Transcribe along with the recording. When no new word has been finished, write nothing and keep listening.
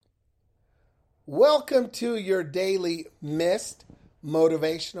Welcome to your daily missed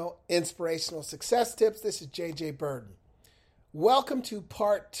motivational, inspirational success tips. This is JJ Burden. Welcome to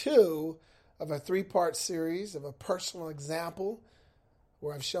part 2 of a 3-part series of a personal example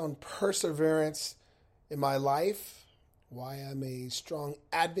where I've shown perseverance in my life, why I'm a strong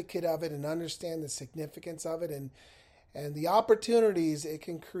advocate of it and understand the significance of it and the opportunities it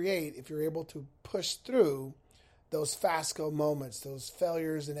can create if you're able to push through those FASCO moments, those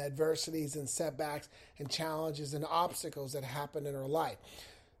failures and adversities and setbacks and challenges and obstacles that happen in our life.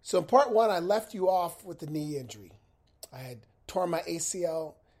 So in part 1, I left you off with the knee injury. I had torn my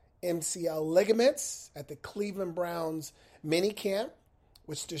ACL, MCL ligaments at the Cleveland Browns mini camp,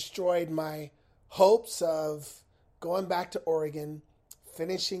 which destroyed my hopes of going back to Oregon,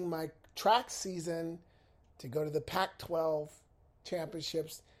 finishing my track season to go to the Pac-12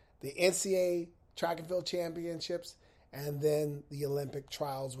 championships, the NCAA track and field championships, and then the Olympic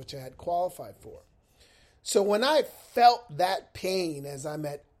trials, which I had qualified for. So when I felt that pain as I'm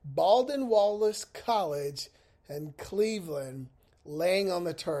at Baldwin Wallace College in Cleveland, laying on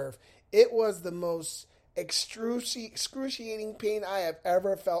the turf, it was the most excruciating pain I have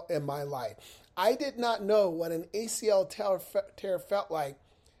ever felt in my life. I did not know what an ACL tear felt like,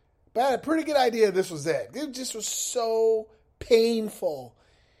 but I had a pretty good idea this was it. It just was so painful.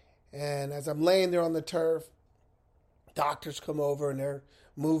 And as I'm laying there on the turf, doctors come over and they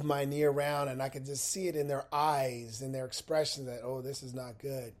move my knee around, and I can just see it in their eyes and their expression that, oh, this is not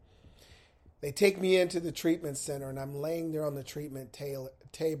good. They take me into the treatment center, and I'm laying there on the treatment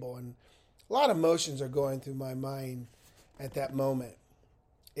table, and a lot of emotions are going through my mind at that moment.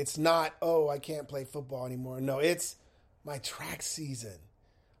 It's not, oh, I can't play football anymore. No, it's my track season.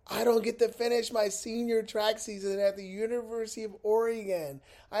 I don't get to finish my senior track season at the University of Oregon.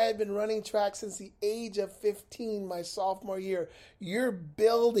 I had been running track since the age of 15, my sophomore year. You're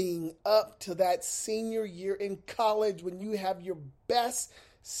building up to that senior year in college when you have your best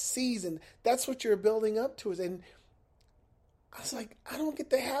season. That's what you're building up to. And I was like, I don't get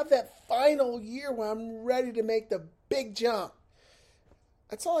to have that final year where I'm ready to make the big jump.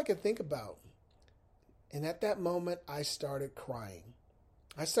 That's all I could think about. And at that moment, I started crying.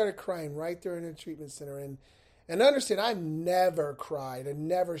 I started crying right there in the treatment center. And understand, I've never cried and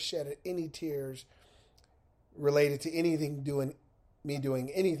never shed any tears related to anything doing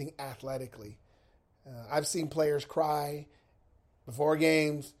anything athletically. I've seen players cry before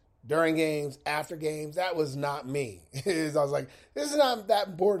games, during games, after games. That was not me. I was like, this is not that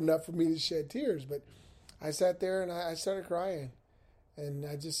important enough for me to shed tears. But I sat there and I started crying. And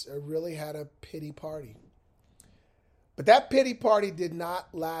I really had a pity party. But that pity party did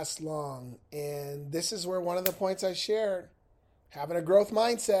not last long. And this is where one of the points I shared, having a growth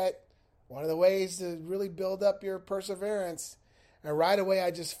mindset, one of the ways to really build up your perseverance. And right away,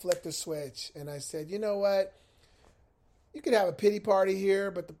 I just flipped the switch. And I said, you know what? You could have a pity party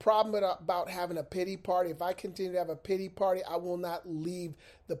here, but the problem about having a pity party, if I continue to have a pity party, I will not leave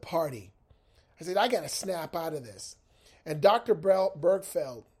the party. I said, I got to snap out of this. And Dr.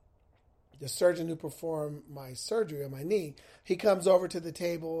 Bergfeld, the surgeon who performed my surgery on my knee, he comes over to the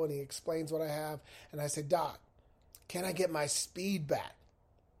table and he explains what I have. And I say, Doc, can I get my speed back?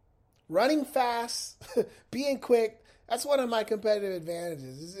 Running fast, being quick, that's one of my competitive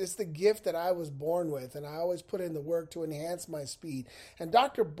advantages. It's the gift that I was born with, and I always put in the work to enhance my speed. And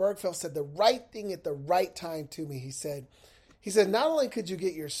Dr. Bergfeld said the right thing at the right time to me. He said, not only could you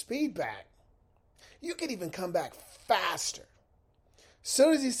get your speed back, you could even come back faster. As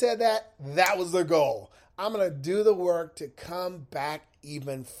soon as he said that, that was the goal. I'm going to do the work to come back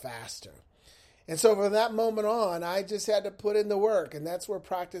even faster. And so from that moment on, I just had to put in the work. And that's where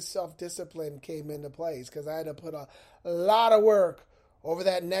practice self-discipline came into place, because I had to put a lot of work over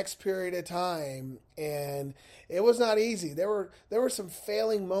that next period of time. And it was not easy. There were some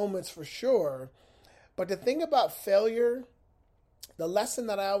failing moments for sure. But the thing about failure, the lesson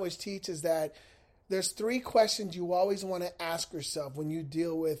that I always teach is that there's 3 questions you always want to ask yourself when you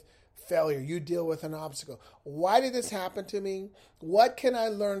deal with failure, you deal with an obstacle. Why did this happen to me? What can I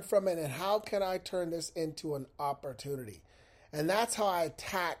learn from it? And how can I turn this into an opportunity? And that's how I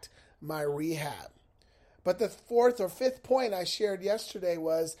attacked my rehab. But the 4th or 5th point I shared yesterday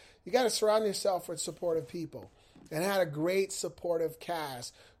was you got to surround yourself with supportive people. And I had a great supportive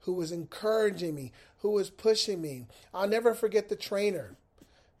cast who was encouraging me, who was pushing me. I'll never forget the trainer.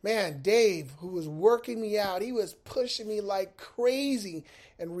 Man, Dave, who was working me out, he was pushing me like crazy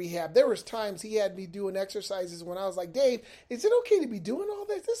in rehab. There was times he had me doing exercises when I was like, Dave, is it okay to be doing all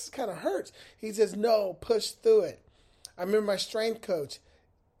this? This kind of hurts. He says, no, push through it. I remember my strength coach,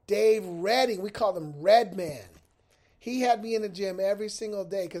 Dave Redding, we called him Red Man. He had me in the gym every single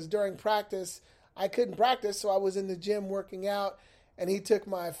day because during practice, I couldn't practice, so I was in the gym working out, and he took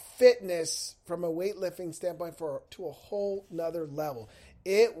my fitness from a weightlifting standpoint to a whole nother level.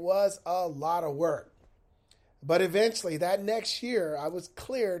 It was a lot of work. But eventually, that next year, I was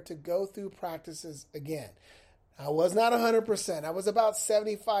cleared to go through practices again. I was not 100%. I was about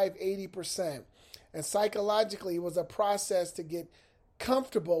 75, 80%. And psychologically, it was a process to get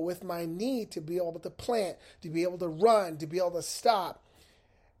comfortable with my need to be able to plant, to be able to run, to be able to stop.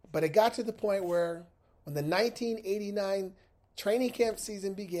 But it got to the point where when the 1989 training camp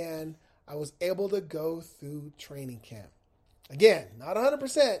season began, I was able to go through training camp. Again, not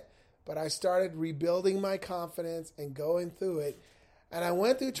 100%, but I started rebuilding my confidence and going through it. And I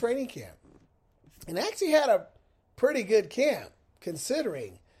went through training camp and actually had a pretty good camp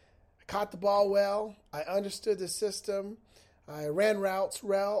considering I caught the ball well. I understood the system. I ran routes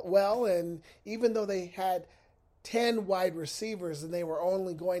well. And even though they had 10 wide receivers and they were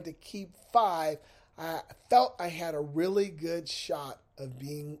only going to keep 5, I felt I had a really good shot of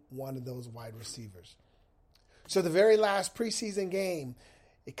being one of those wide receivers. So the very last preseason game,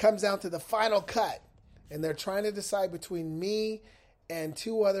 it comes down to the final cut, and they're trying to decide between me and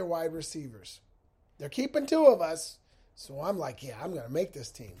 2 other wide receivers. They're keeping 2 of us, so I'm like, yeah, I'm going to make this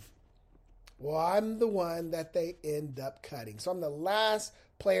team. Well, I'm the one that they end up cutting. So I'm the last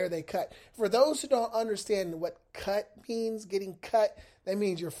player they cut. For those who don't understand what cut means, getting cut, that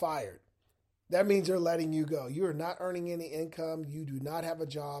means you're fired. That means they're letting you go. You are not earning any income. You do not have a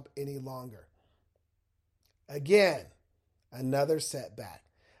job any longer. Again, another setback.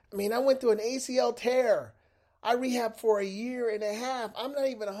 I mean, I went through an ACL tear. I rehabbed for a year and a half. I'm not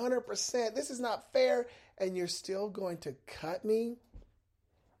even 100%. This is not fair. And you're still going to cut me?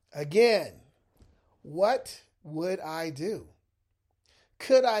 Again, what would I do?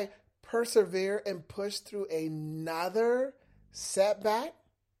 Could I persevere and push through another setback?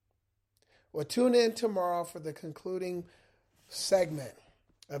 Well, tune in tomorrow for the concluding segment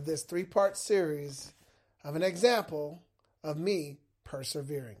of this 3-part series of an example of me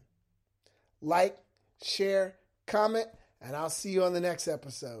persevering. Like, share, comment, and I'll see you on the next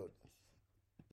episode.